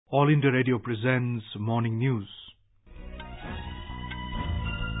All India Radio presents Morning News.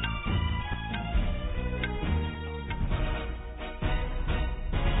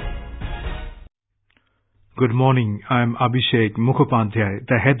 Good morning. I am Abhishek Mukhopadhyay.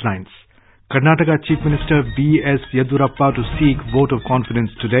 The headlines. Karnataka Chief Minister Yediyurappa to seek vote of confidence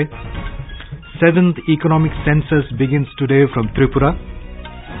today. 7th Economic Census begins today from Tripura.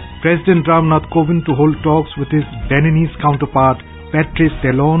 President Ram Nath Kovind to hold talks with his Beninese counterpart Patrice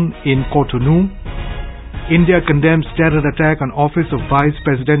Talon in Cotonou. India condemns terror attack on office of vice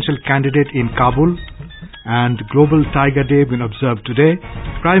presidential candidate in Kabul. And Global Tiger Day been observed today.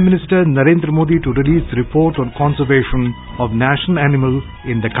 Prime Minister Narendra Modi to release report on conservation of national animal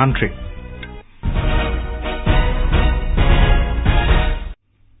in the country.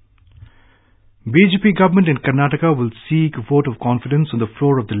 BJP government in Karnataka will seek vote of confidence on the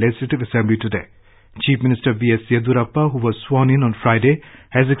floor of the Legislative Assembly today. Chief Minister Yediyurappa, who was sworn in on Friday,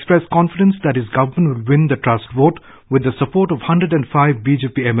 has expressed confidence that his government will win the trust vote with the support of 105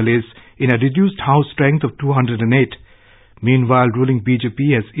 BJP MLAs in a reduced House strength of 208. Meanwhile, ruling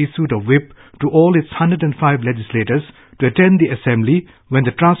BJP has issued a whip to all its 105 legislators to attend the Assembly when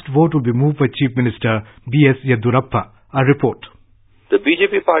the trust vote will be moved by Chief Minister Yediyurappa. A report. The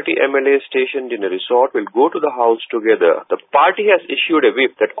BJP party MLAs stationed in a resort will go to the House together. The party has issued a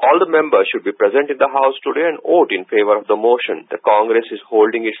whip that all the members should be present in the House today and vote in favor of the motion. The Congress is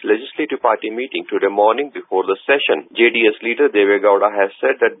holding its legislative party meeting today morning before the session. JDS leader Devegowda has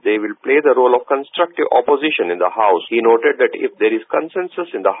said that they will play the role of constructive opposition in the House. He noted that if there is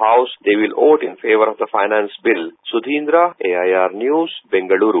consensus in the House, they will vote in favor of the finance bill. Sudhindra, AIR News,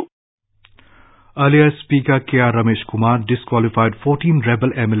 Bengaluru. Earlier, Speaker K.R. Ramesh Kumar disqualified 14 rebel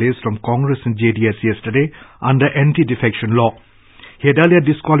MLAs from Congress and JDS yesterday under anti-defection law. He had earlier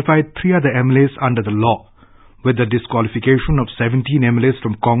disqualified 3 other MLAs under the law. With the disqualification of 17 MLAs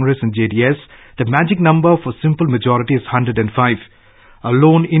from Congress and JDS, the magic number for simple majority is 105. A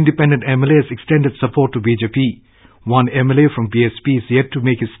lone independent MLA has extended support to BJP. One MLA from BSP is yet to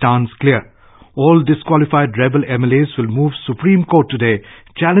make his stance clear. All disqualified rebel MLAs will move Supreme Court today,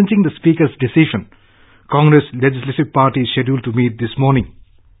 challenging the Speaker's decision. Congress Legislative Party is scheduled to meet this morning.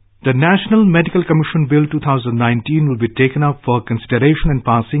 The National Medical Commission Bill 2019 will be taken up for consideration and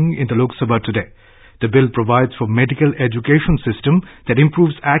passing in the Lok Sabha today. The bill provides for medical education system that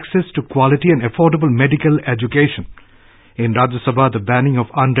improves access to quality and affordable medical education. In Rajya Sabha, the banning of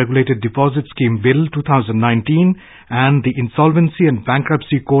unregulated deposit scheme bill 2019 and the Insolvency and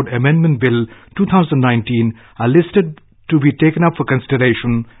Bankruptcy Code Amendment Bill 2019 are listed to be taken up for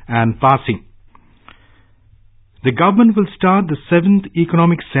consideration and passing. The government will start the 7th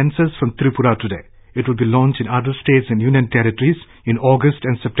Economic Census from Tripura today. It will be launched in other states and union territories in August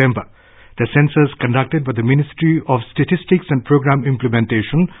and September. The census conducted by the Ministry of Statistics and Program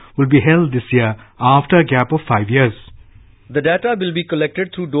Implementation will be held this year after a gap of 5 years. The data will be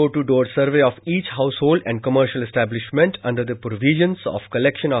collected through door-to-door survey of each household and commercial establishment under the provisions of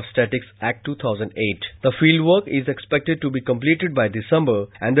Collection of Statistics Act 2008. The fieldwork is expected to be completed by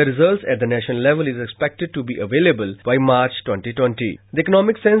December and the results at the national level is expected to be available by March 2020. The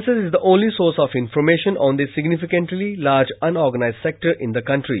Economic Census is the only source of information on this significantly large unorganized sector in the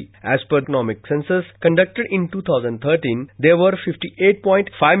country. As per Economic Census conducted in 2013, there were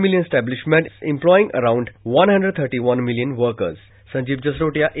 58.5 million establishments employing around 131 million workers. Sanjeev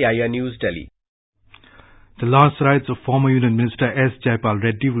Jasrotia, AIR News, Delhi. The last rites of former Union Minister S. Jaipal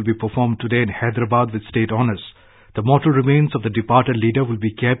Reddy will be performed today in Hyderabad with state honours. The mortal remains of the departed leader will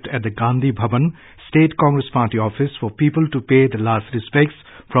be kept at the Gandhi Bhavan, State Congress Party office for people to pay the last respects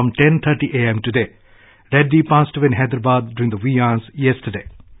from 10:30 a.m. today. Reddy passed away in Hyderabad during the wee hours yesterday.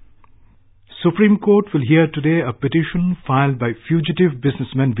 Supreme Court will hear today a petition filed by fugitive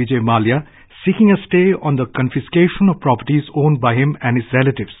businessman Vijay Mallya seeking a stay on the confiscation of properties owned by him and his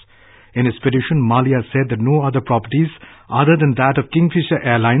relatives. In his petition, Mallya said that no other properties other than that of Kingfisher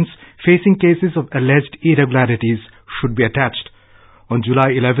Airlines facing cases of alleged irregularities should be attached. On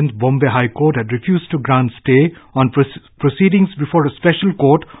July 11th, Bombay High Court had refused to grant stay on proceedings before a special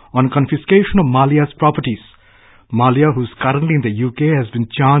court on confiscation of Mallya's properties. Mallya, who is currently in the UK, has been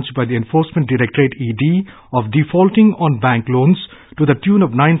charged by the Enforcement Directorate ED of defaulting on bank loans to the tune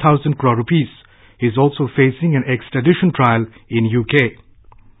of 9,000 crore rupees. He is also facing an extradition trial in UK.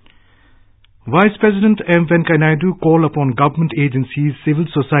 Vice President M. Venkaiah Naidu called upon government agencies, civil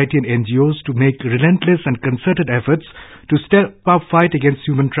society and NGOs to make relentless and concerted efforts to step up fight against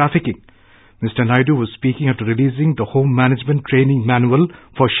human trafficking. Mr. Naidu was speaking after releasing the Home Management Training Manual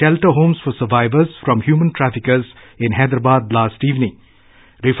for Shelter Homes for Survivors from Human Traffickers in Hyderabad last evening.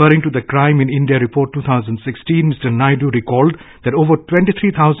 Referring to the Crime in India Report 2016, Mr. Naidu recalled that over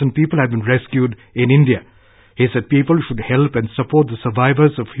 23,000 people have been rescued in India. He said people should help and support the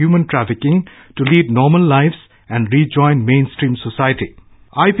survivors of human trafficking to lead normal lives and rejoin mainstream society.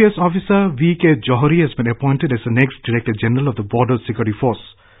 IPS officer V.K. Johari has been appointed as the next Director General of the Border Security Force.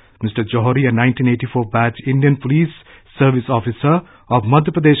 Mr. Johari, a 1984 batch Indian Police Service officer of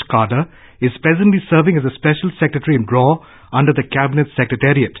Madhya Pradesh cadre, is presently serving as a Special Secretary in GRAW under the Cabinet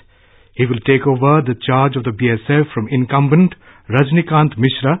Secretariat. He will take over the charge of the BSF from incumbent Rajnikant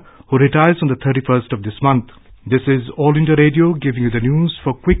Mishra, who retires on the 31st of this month. This is All India Radio giving you the news.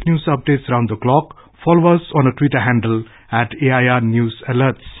 For quick news updates around the clock, follow us on our Twitter handle at AIR News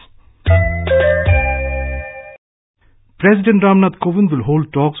Alerts. President Ram Nath Kovind will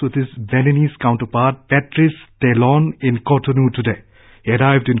hold talks with his Beninese counterpart Patrice Talon in Cotonou today. He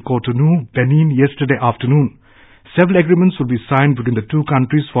arrived in Cotonou, Benin yesterday afternoon. Several agreements will be signed between the two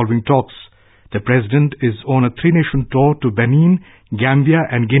countries following talks. The president is on a three-nation tour to Benin, Gambia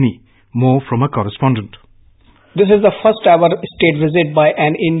and Guinea. More from a correspondent. This is the first ever state visit by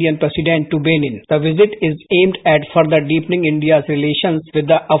an Indian president to Benin. The visit is aimed at further deepening India's relations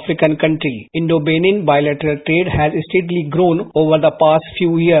with the African country. Indo-Benin bilateral trade has steadily grown over the past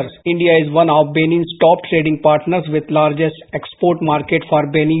few years. India is one of Benin's top trading partners with largest export market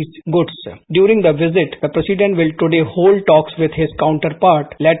for Beninese goods. During the visit, the president will today hold talks with his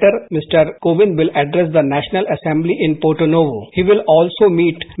counterpart. Later, Mr. Kovind will address the National Assembly in Cotonou. He will also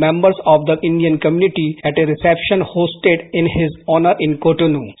meet members of the Indian community at a reception hosted in his honor in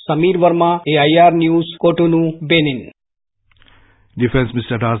Cotonou. Samir Verma, AIR News, Cotonou, Benin. Defence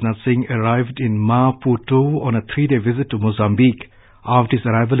Minister Ram Nath Singh arrived in Maputo on a 3-day visit to Mozambique. After his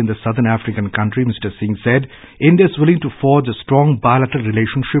arrival in the southern African country, Mr. Singh said India is willing to forge a strong bilateral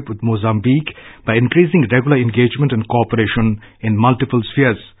relationship with Mozambique by increasing regular engagement and cooperation in multiple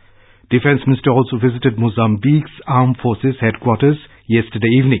spheres. Defence Minister also visited Mozambique's Armed Forces headquarters yesterday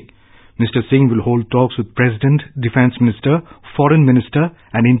evening. Mr. Singh will hold talks with President, Defence Minister, Foreign Minister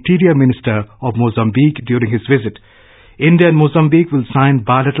and Interior Minister of Mozambique during his visit. India and Mozambique will sign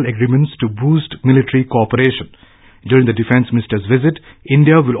bilateral agreements to boost military cooperation. During the Defence Minister's visit,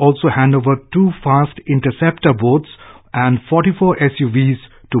 India will also hand over 2 fast interceptor boats and 44 SUVs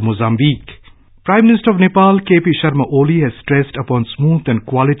to Mozambique. Prime Minister of Nepal, K.P. Sharma Oli, has stressed upon smooth and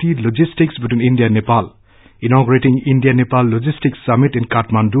quality logistics between India and Nepal. Inaugurating India-Nepal Logistics Summit in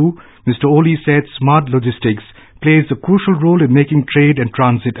Kathmandu, Mr. Oli said smart logistics plays a crucial role in making trade and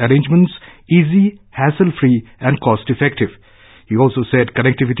transit arrangements easy, hassle-free and cost-effective. He also said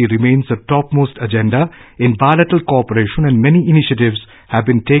connectivity remains a topmost agenda in bilateral cooperation and many initiatives have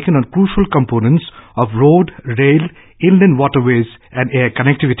been taken on crucial components of road, rail, inland waterways and air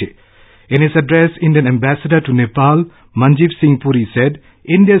connectivity. In his address, Indian Ambassador to Nepal, Manjeev Singh Puri said,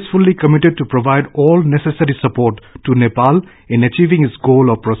 India is fully committed to provide all necessary support to Nepal in achieving its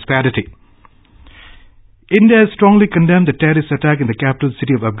goal of prosperity. India has strongly condemned the terrorist attack in the capital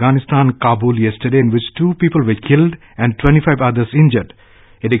city of Afghanistan, Kabul, yesterday, in which 2 people were killed and 25 others injured.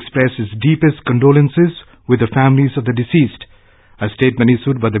 It expressed its deepest condolences with the families of the deceased. A statement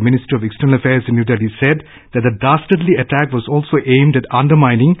issued by the Minister of External Affairs in New Delhi said that the dastardly attack was also aimed at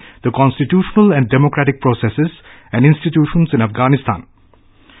undermining the constitutional and democratic processes and institutions in Afghanistan.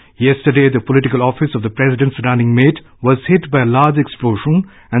 Yesterday, the political office of the president's running mate was hit by a large explosion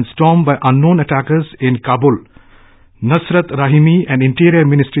and stormed by unknown attackers in Kabul. Nusrat Rahimi, an Interior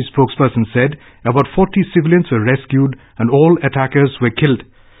Ministry spokesperson, said about 40 civilians were rescued and all attackers were killed.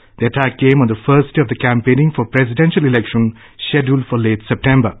 The attack came on the first day of the campaigning for presidential election scheduled for late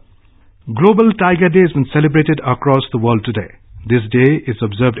September. Global Tiger Day has been celebrated across the world today. This day is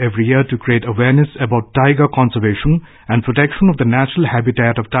observed every year to create awareness about tiger conservation and protection of the natural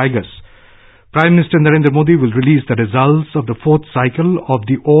habitat of tigers. Prime Minister Narendra Modi will release the results of the 4th cycle of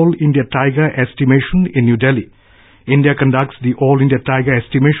the All India Tiger Estimation in New Delhi. India conducts the All India Tiger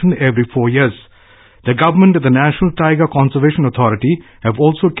Estimation every 4 years. The government and the National Tiger Conservation Authority have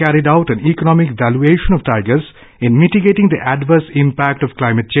also carried out an economic valuation of tigers in mitigating the adverse impact of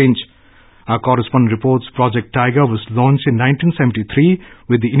climate change. Our correspondent reports Project Tiger was launched in 1973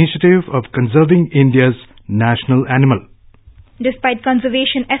 with the initiative of conserving India's national animal. Despite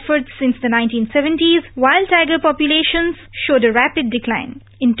conservation efforts since the 1970s, wild tiger populations showed a rapid decline.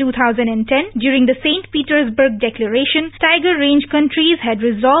 In 2010, during the St. Petersburg Declaration, tiger range countries had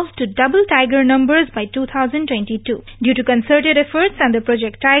resolved to double tiger numbers by 2022. Due to concerted efforts under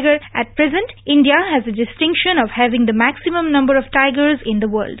Project Tiger, at present, India has the distinction of having the maximum number of tigers in the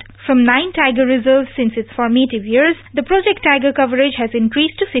world. From 9 tiger reserves since its formative years, the Project Tiger coverage has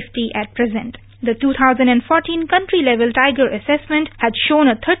increased to 50 at present. The 2014 country-level tiger assessment had shown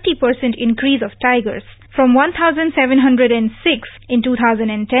a 30% increase of tigers. From 1,706 in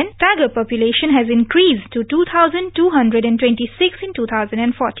 2010, tiger population has increased to 2,226 in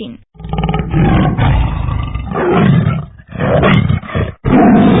 2014.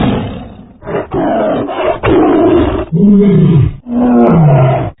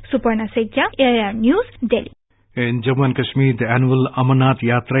 Suparna Sekhya, AIR News, Delhi. In Jammu and Kashmir, the annual Amarnath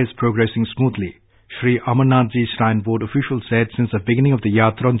Yatra is progressing smoothly. Shri Amarnath Ji Shrine Board officials said since the beginning of the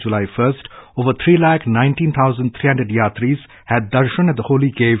Yatra on July 1st, over 319,300 Yatris had darshan at the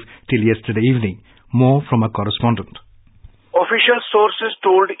holy cave till yesterday evening. More from our correspondent. Official sources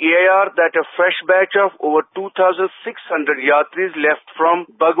told AIR that a fresh batch of over 2,600 Yatris left from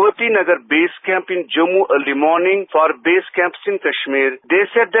Bhagwati Nagar base camp in Jammu early morning for base camps in Kashmir. They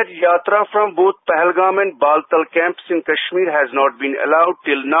said that Yatra from both Pahalgam and Baltal camps in Kashmir has not been allowed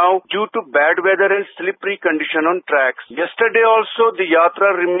till now due to bad weather and slippery condition on tracks. Yesterday also the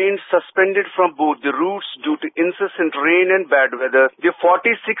Yatra remained suspended from both the routes due to incessant rain and bad weather. The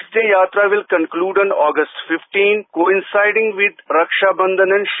 46-day Yatra will conclude on August 15, coinciding with Raksha Bandhan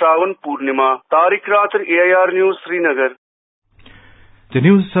and Shravan Purnima. Tariq Rathar, AIR News, Srinagar. The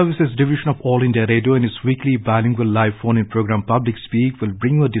News Services Division of All India Radio in its weekly bilingual live phone-in program Public Speak will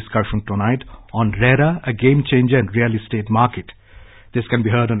bring you a discussion tonight on RERA, a game changer in real estate market. This can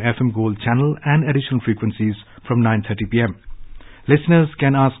be heard on FM Gold channel and additional frequencies from 9:30 p.m. Listeners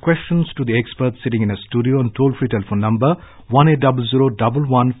can ask questions to the experts sitting in a studio on toll-free telephone number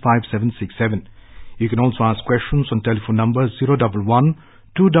 1800115767. You can also ask questions on telephone number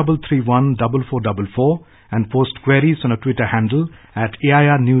 011-2331-4444 and post queries on a Twitter handle at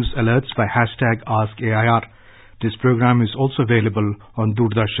AIR News Alerts by hashtag AskAIR. This program is also available on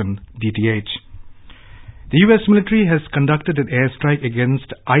Doordarshan DTH. The US military has conducted an airstrike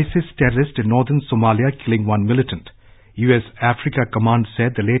against ISIS terrorists in northern Somalia, killing one militant. US Africa Command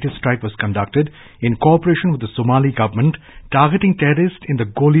said the latest strike was conducted in cooperation with the Somali government, targeting terrorists in the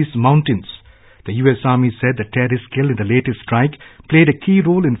Golis Mountains. The US Army said the terrorists killed in the latest strike played a key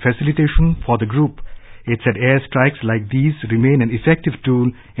role in facilitation for the group. It said airstrikes like these remain an effective tool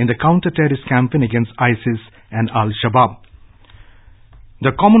in the counter-terrorist campaign against ISIS and Al-Shabaab.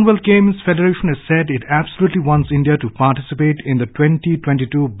 The Commonwealth Games Federation has said it absolutely wants India to participate in the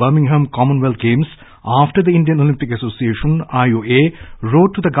 2022 Birmingham Commonwealth Games after the Indian Olympic Association, IOA,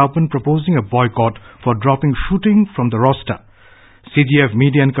 wrote to the government proposing a boycott for dropping shooting from the roster. CGF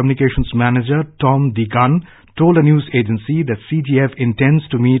Media and Communications Manager Tom Deegan told a news agency that CGF intends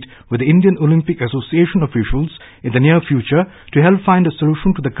to meet with the Indian Olympic Association officials in the near future to help find a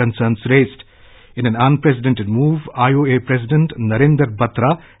solution to the concerns raised. In an unprecedented move, IOA President Narendra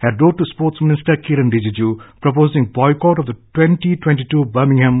Batra had wrote to Sports Minister Kiran Rijiju proposing boycott of the 2022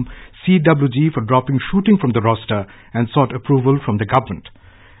 Birmingham CWG for dropping shooting from the roster and sought approval from the government.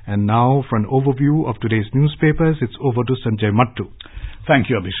 And now, for an overview of today's newspapers, it's over to Sanjay Mattu. Thank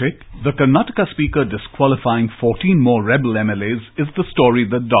you, Abhishek. The Karnataka Speaker disqualifying 14 more rebel MLAs is the story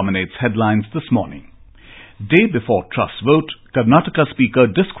that dominates headlines this morning. Day before trust vote, Karnataka Speaker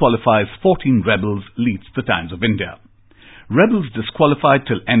disqualifies 14 rebels, leads the Times of India. Rebels disqualified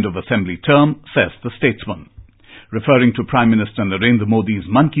till end of assembly term, says the statesman. Referring to Prime Minister Narendra Modi's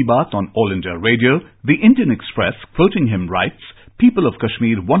Mann Ki Baat on All India Radio, the Indian Express, quoting him, writes, "People of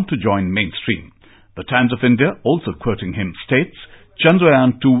Kashmir want to join mainstream." The Times of India, also quoting him, states,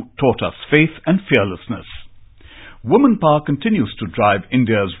 "Chandrayaan-2 taught us faith and fearlessness." Woman power continues to drive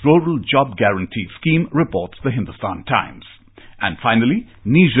India's rural job guarantee scheme, reports the Hindustan Times. And finally,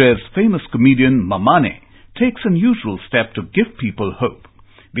 Niger's famous comedian Mamane takes an unusual step to give people hope.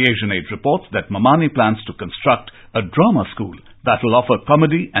 The Asian Age reports that Mamane plans to construct a drama school that will offer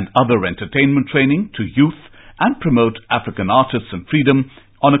comedy and other entertainment training to youth and promote African artists and freedom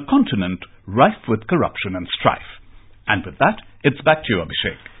on a continent rife with corruption and strife. And with that, it's back to you,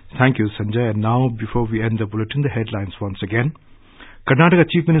 Abhishek. Thank you, Sanjay. And now, before we end the bulletin, the headlines once again. Karnataka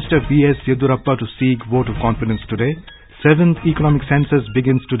Chief Minister B.S. Yediyurappa to seek vote of confidence today. 7th Economic Census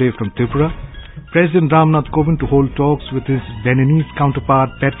begins today from Tripura. President Ram Nath Kovind to hold talks with his Beninese counterpart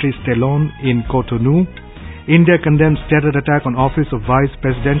Patrice Talon in Cotonou. India condemns terror attack on office of vice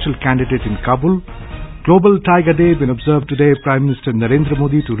presidential candidate in Kabul. Global Tiger Day been observed today. Prime Minister Narendra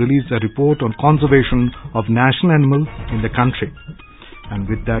Modi to release a report on conservation of national animal in the country. And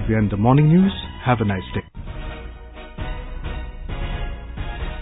with that, we end the morning news. Have a nice day.